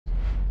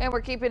And we're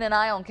keeping an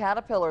eye on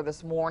Caterpillar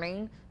this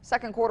morning.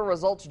 Second quarter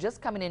results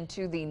just coming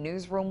into the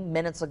newsroom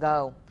minutes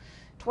ago.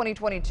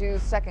 2022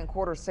 second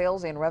quarter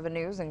sales and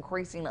revenues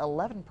increasing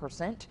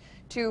 11%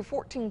 to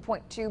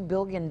 $14.2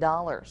 billion.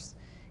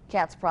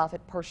 Cat's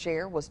profit per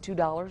share was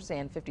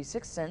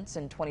 $2.56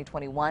 in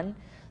 2021.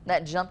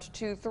 That jumped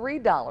to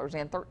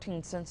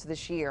 $3.13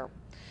 this year,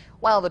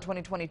 while the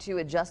 2022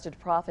 adjusted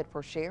profit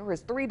per share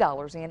is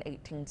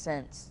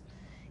 $3.18.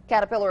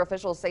 Caterpillar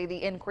officials say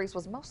the increase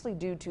was mostly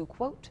due to,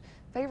 quote,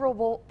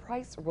 favorable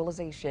price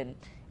realization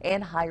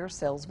and higher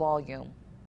sales volume.